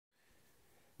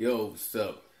Yo, what's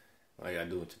up? How y'all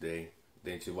doing today?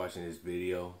 Thanks for watching this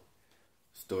video.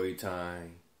 Story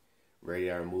time,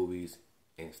 radar movies,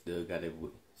 and still got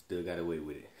away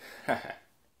with it.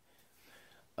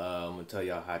 I'm gonna tell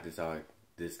y'all how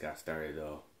this got started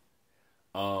though.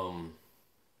 Well,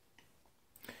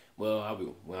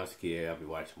 when I was a kid, I'd be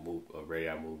watching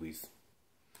radar movies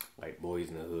like Boys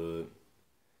in the Hood,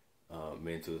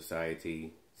 Mental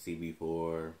Society,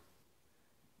 CB4,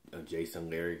 Jason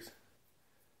Lyrics.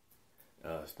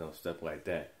 Stuff like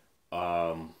that.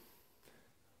 Yeah,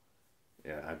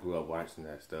 I grew up watching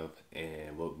that stuff,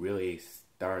 and what really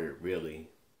started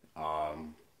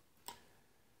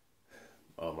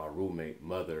my roommate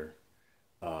mother,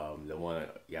 the one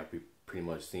y'all pretty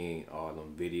much seen all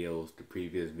them videos, the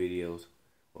previous videos.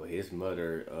 Well, his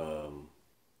mother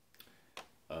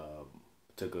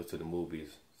took us to the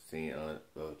movies,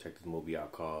 checked this movie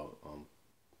out called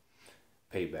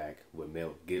Payback with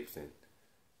Mel Gibson.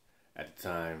 At the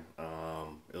time,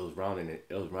 it was around in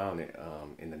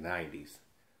the 90s.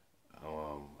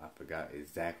 I forgot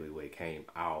exactly when it came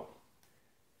out,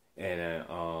 and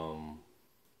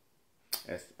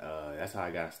that's how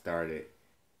I got started.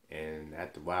 And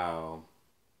after a while,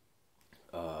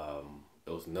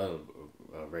 there was another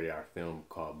radar film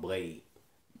called Blade,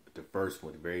 the first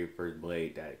one, the very first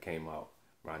Blade that came out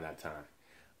around that time.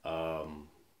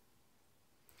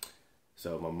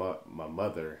 So my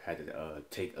mother had to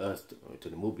take us to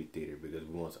the movie theater because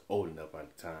we weren't old enough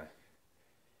at the time.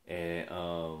 And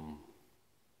oh,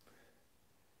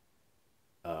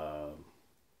 I'm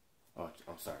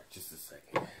sorry, just a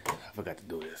second. I forgot to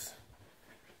do this.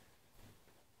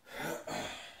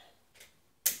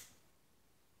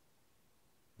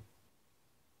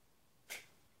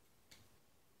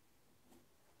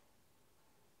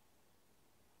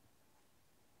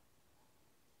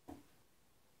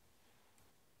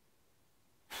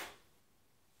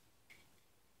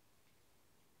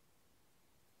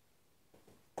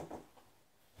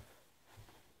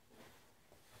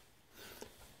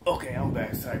 Okay, I'm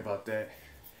back. Sorry about that.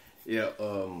 Yeah,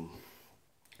 when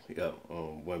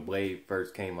Blade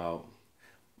first came out,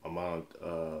 my mom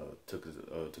took us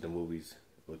to the movies.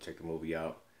 We'll check the movie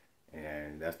out,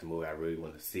 and that's the movie I really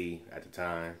wanted to see at the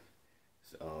time.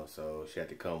 So she had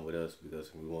to come with us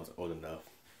because we weren't old enough.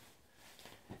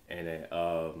 And then,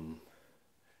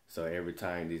 so every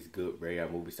time these good radar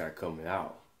movies start coming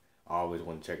out, I always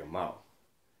want to check them out.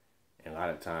 And a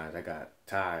lot of times I got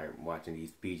tired watching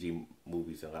these PG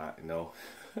movies a lot, you know.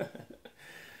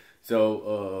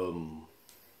 So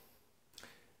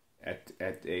at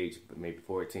the age maybe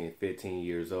 14, 15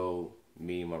 years old,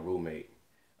 me and my roommate,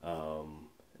 there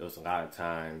was a lot of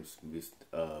times we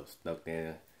snuck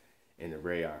in the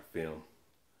radar film.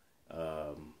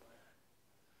 I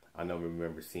know,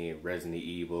 remember seeing Resident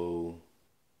Evil.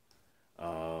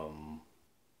 I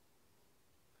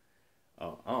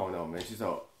don't know, man. She's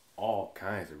all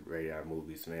kinds of radar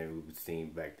movies, man, we were seeing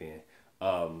back then.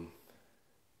 And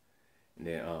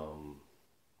then,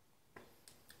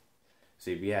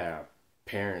 see, if we had our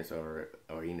parents or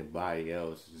anybody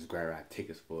else just grab our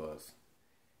tickets for us,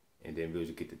 and then we would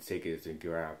just get the tickets and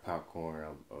get our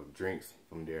popcorn or drinks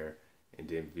from there, and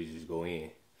then we just go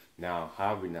in. Now,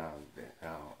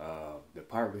 the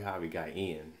part how we got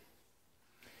in,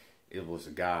 it was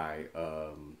a guy,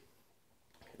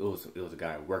 it was a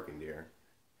guy working there.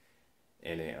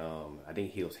 And then, I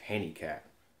think he was handicapped.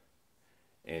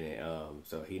 And then,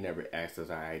 so he never asked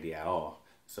us our ID at all.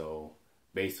 So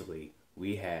basically,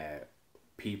 we had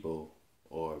people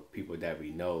that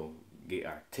we know get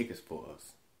our tickets for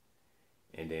us.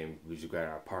 And then we just grab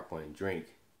our popcorn and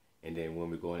drink. And then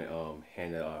when we go in and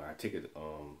hand our tickets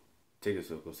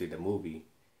to go see the movie,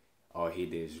 all he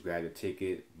did is grab the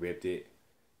ticket, ripped it,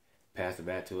 passed it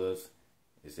back to us,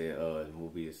 and said, the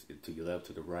movie is to your left,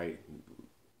 to the right.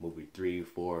 Movie 3,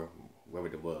 4,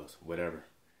 whatever it was, whatever.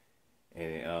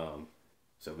 And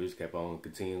so we just kept on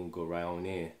continuing to go right on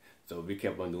in. So we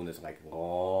kept on doing this like a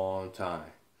long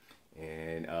time.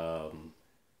 And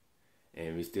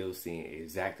we still seeing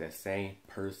that same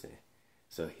person.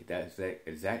 So that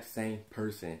exact same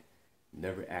person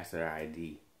never asked our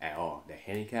ID at all. The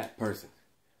handicapped person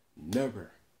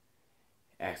never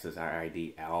asked us our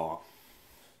ID at all.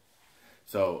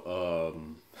 So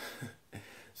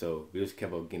so we just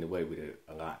kept on getting away with it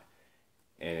a lot.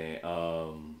 And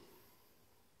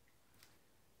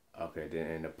okay,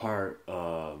 then the part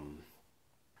I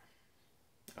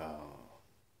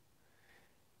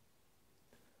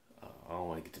don't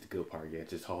want to get to the good part yet.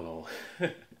 Just hold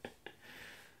on.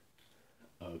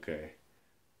 Okay.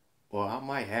 Well, I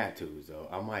might have to, though.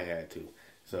 I might have to.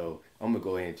 So I'm gonna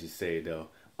go ahead and just say though.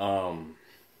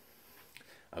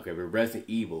 Okay, but Resident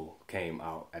Evil came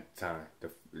out at the time,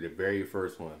 the very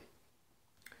first one.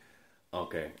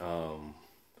 Okay, no,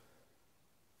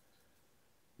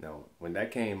 when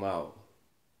that came out,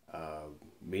 uh,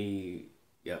 me,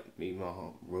 yep, me and my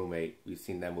roommate, we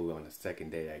seen that movie on the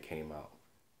second day that came out,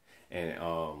 and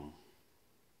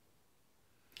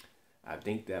I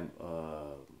think that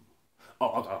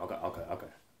okay.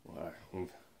 Well, I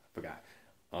forgot.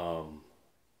 Um,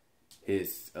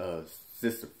 his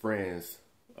sister friends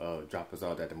dropped us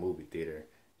off at the movie theater.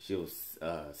 She was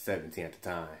 17 at the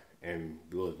time, and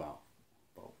we was about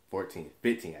 14,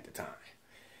 15 at the time.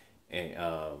 And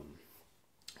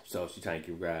so so she trying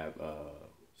to grab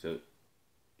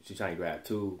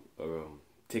two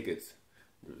tickets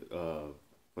for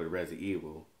the Resident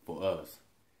Evil for us.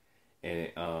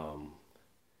 And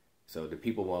so the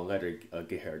people won't let her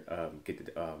get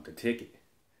the ticket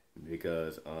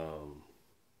because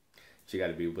she got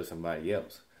to be with somebody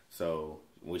else. So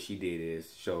what she did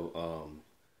is so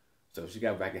she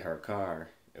got back in her car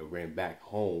and ran back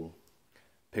home,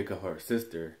 pick up her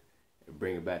sister, and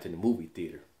bring her back to the movie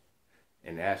theater.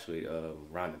 And actually,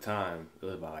 around the time, it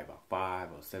was about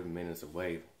 5 or 7 minutes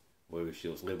away where she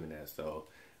was living at. So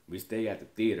we stayed at the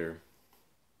theater,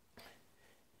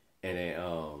 and then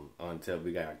until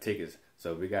we got our tickets.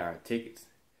 So we got our tickets.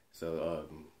 So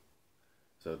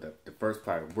so the first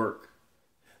part worked.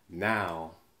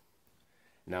 Now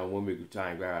when we try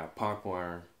and grab our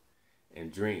popcorn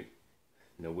and drink,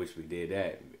 which we did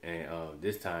that, and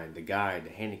this time the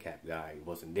handicapped guy,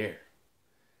 wasn't there,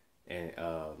 and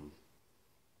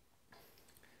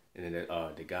then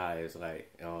the guy is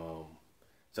like, so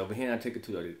we handed our ticket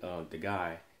to the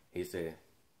guy. He said,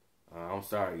 "I'm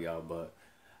sorry, y'all, but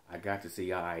I got to see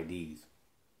y'all IDs."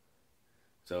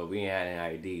 So we ain't had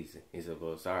any IDs. He said,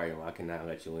 "Well, sorry, I cannot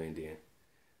let you in then."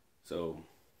 So,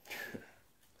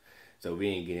 so we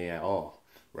ain't getting in at all,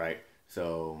 right?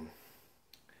 So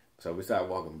we started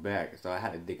walking back. So I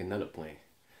had to dig another plane.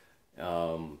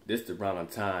 This is around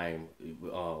the time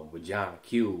when John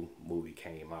Q movie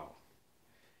came out,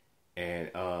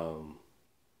 and I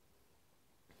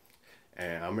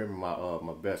remember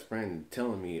my best friend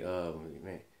telling me,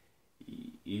 man,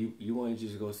 you want to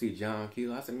just go see John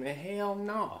Q? I said, man, hell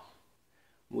no.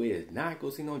 We're not go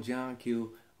see no John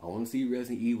Q. I want to see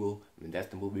Resident Evil, and that's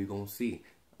the movie we're gonna see.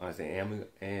 I said,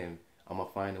 and I'm gonna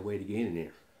find a way to get in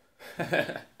there.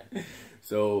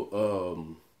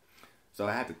 So so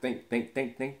I had to think.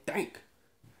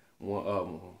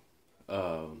 Well,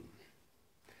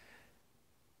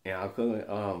 and I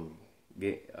couldn't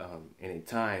get any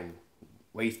time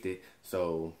wasted.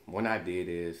 So what I did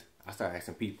is I started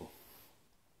asking people.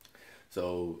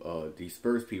 So these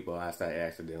first people, I started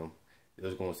asking them, they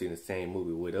was going to see the same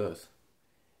movie with us.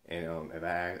 And if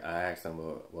I asked them,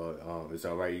 well, it's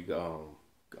all right, you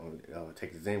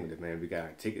take the in with it, man. We got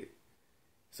a ticket.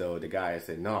 So the guy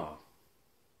said, nah.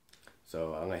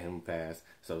 So I let him pass.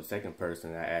 So the second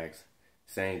person I asked,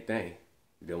 same thing.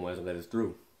 They wasn't let us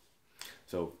through.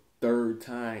 So third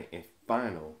time and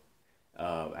final,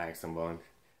 I asked someone.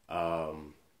 I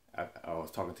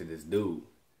was talking to this dude.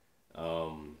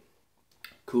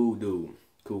 Cool dude.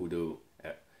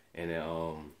 And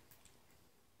then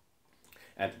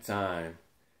at the time,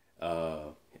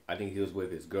 I think he was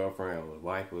with his girlfriend or his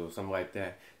wife or something like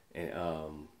that.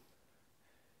 And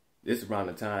this is around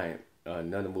the time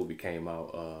another movie came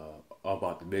out all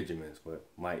about the Benjamins with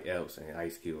Mike Epps and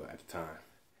Ice Cube at the time.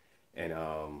 And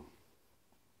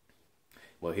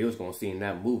well, he was gonna see in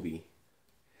that movie,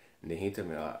 and then he told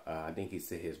me, I think he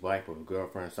said his wife or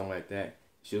girlfriend or something like that,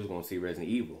 she was gonna see Resident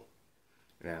Evil.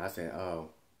 And I said,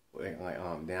 then I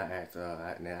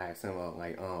asked him,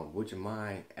 would you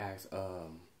mind ask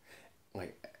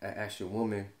your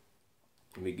woman,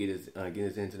 let me get us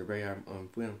into the radar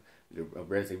film, the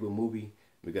Resident Evil movie,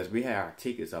 because we had our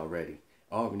tickets already.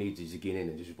 All we need is to get in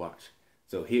and just watch.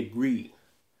 So he agreed,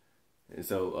 and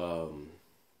so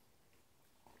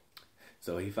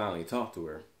he finally talked to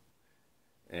her,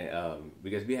 and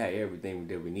because we had everything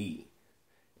that we need,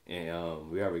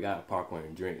 and we already got a popcorn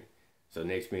and drink. So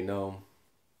next thing you know,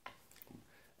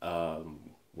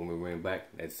 when we went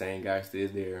back, that same guy still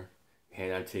there,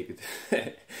 hand our tickets,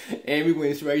 and we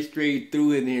went straight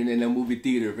through in there in the movie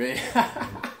theater, man.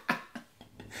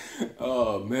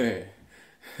 Oh man.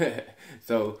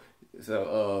 so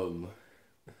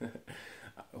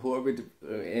whoever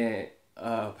and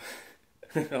oh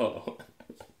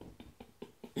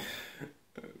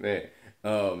man,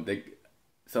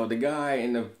 the guy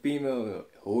and the female,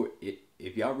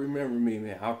 if y'all remember me,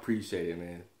 man, I appreciate it,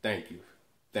 man. Thank you.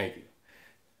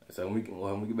 So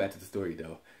when we get back to the story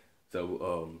though,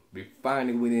 so we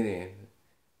finally went in,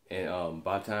 And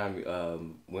by the time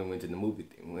when we went to the movie,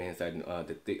 we went inside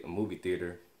the movie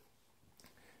theater.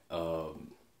 The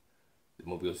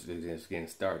movie was just getting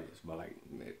started. It's about like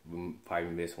we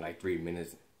probably missed like 3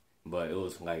 minutes, but it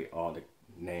was like all the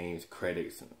names,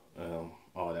 credits,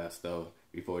 all that stuff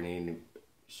before they even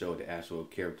show the actual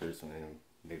characters and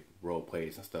the role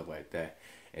plays and stuff like that.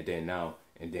 And then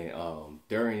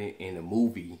during in the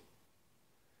movie,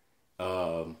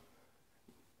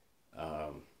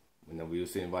 when we were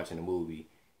sitting watching the movie,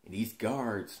 and these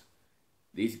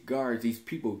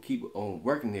people keep on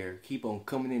working there, keep on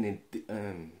coming in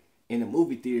the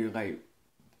movie theater like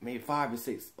maybe 5 or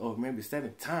 6 or maybe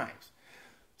 7 times.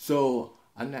 So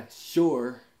I'm not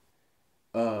sure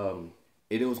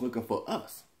it was looking for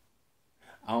us.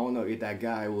 I don't know if that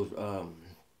guy was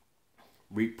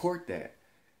report that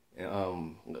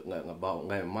about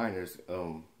letting minors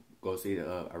go see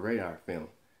a radar film.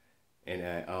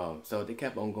 And so they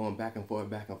kept on going back and forth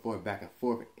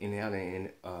in and out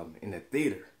in the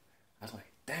theater. I was like,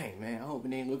 dang, man, I hope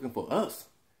they ain't looking for us,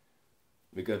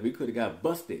 because we could have got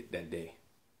busted that day.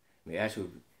 I mean,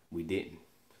 actually, we didn't.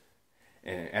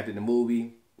 And after the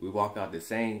movie, we walked out the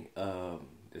same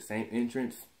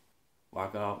entrance.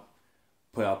 Walk out,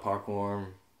 put our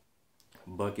popcorn,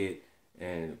 bucket,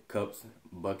 and cups,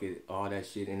 bucket, all that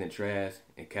shit in the trash,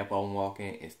 and kept on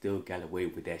walking, and still got away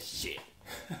with that shit.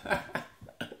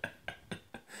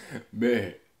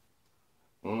 Man.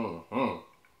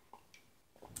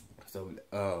 So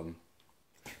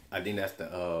I think that's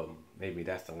maybe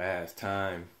that's the last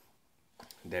time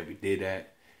that we did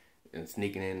that and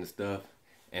sneaking in the stuff,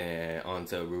 and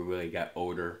until we really got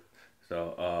older.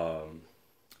 So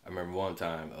I remember one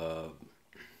time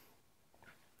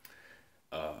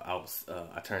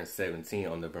I turned 17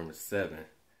 on November 7th,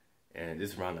 and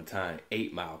this is around the time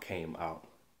 8 Mile came out.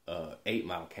 8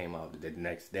 Mile came out the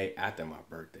next day after my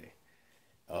birthday.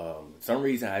 Some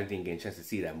reason I didn't get a chance to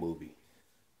see that movie,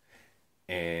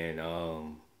 and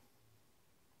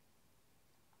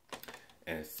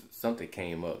something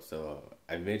came up, so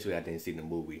eventually I didn't see the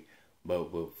movie.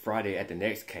 But when Friday at the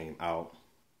Next came out,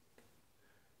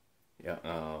 yeah,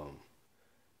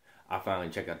 I finally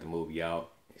checked out the movie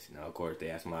out. Now, of course, they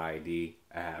asked my ID.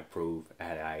 I had proof. I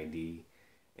had an ID,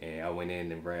 and I went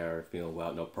in and read our film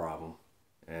without no problem.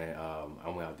 And I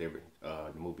went out there,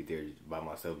 the movie theater by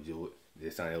myself.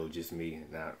 This time it was just me,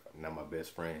 not my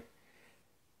best friend.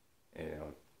 And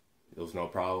it was no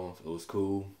problems. It was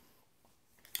cool.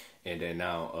 And then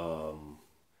now,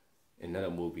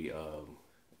 another movie,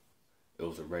 it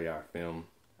was a radar film.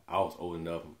 I was old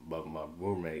enough, but my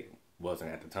roommate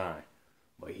wasn't at the time.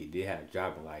 But he did have a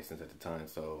driving license at the time.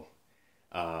 So,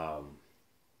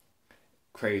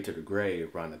 Cradle to the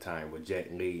Grave around the time with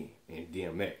Jet Li and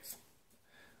DMX.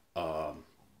 Well,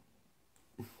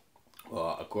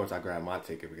 of course, I grabbed my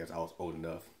ticket because I was old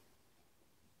enough.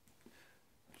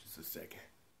 Just a second.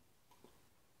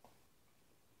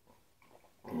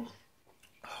 Oh,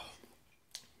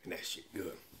 and that shit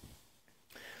good.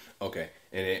 Okay,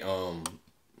 and then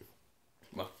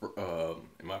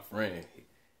my friend,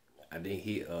 I think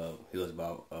he was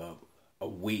about a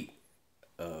week.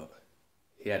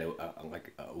 He had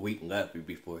like a week left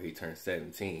before he turned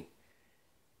 17,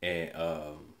 and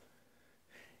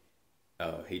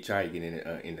he tried to get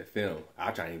in the film.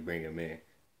 I tried to bring him in.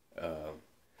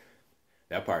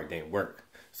 That part didn't work.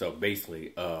 So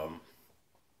basically,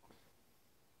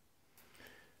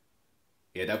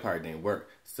 yeah, that part didn't work.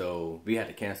 So we had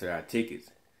to cancel our tickets,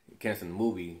 cancel the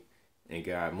movie, and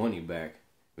get our money back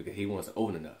because he wasn't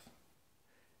old enough.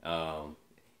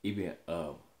 Even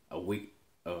a week,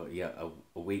 a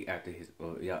week after his,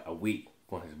 a week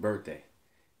for his birthday,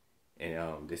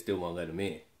 and they still won't let him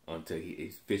in until he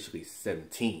is officially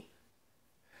 17.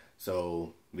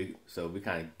 So we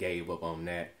kind of gave up on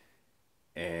that,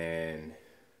 and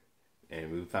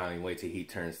we finally wait till he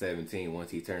turned 17.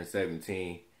 Once he turned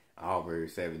 17, I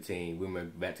was 17. We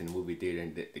went back to the movie theater,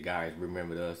 and the guys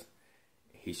remembered us.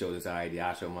 He showed his ID,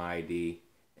 I showed my ID,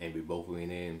 and we both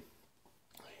went in.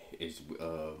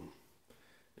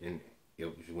 And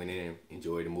we went in,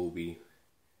 enjoyed the movie.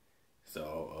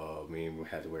 So we didn't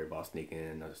have to worry about sneaking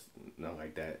in, nothing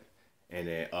like that. And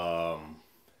then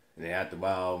after a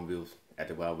while,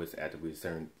 after we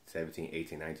turned 17,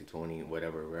 18, 19, 20,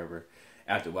 whatever.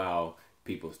 After a while,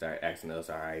 people started asking us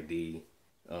our ID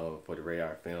for the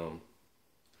radar film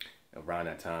around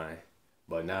that time.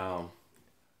 But now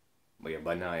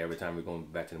every time we're going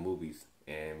back to the movies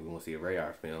and we want to see a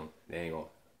radar film, they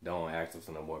don't ask us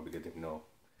no more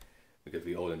because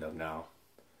we old enough now.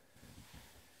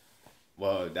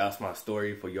 Well, that's my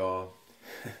story for y'all.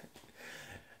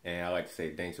 And I'd like to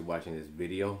say thanks for watching this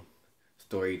video.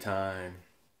 Story time.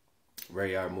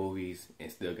 radar movies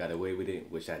and still got away with it,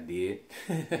 which I did.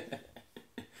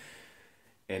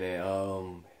 And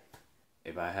then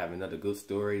if I have another good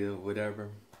story or whatever,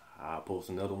 I'll post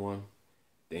another one.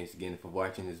 Thanks again for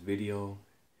watching this video.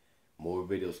 More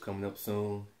videos coming up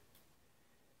soon.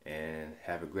 And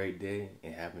have a great day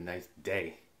and have a nice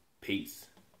day. Peace.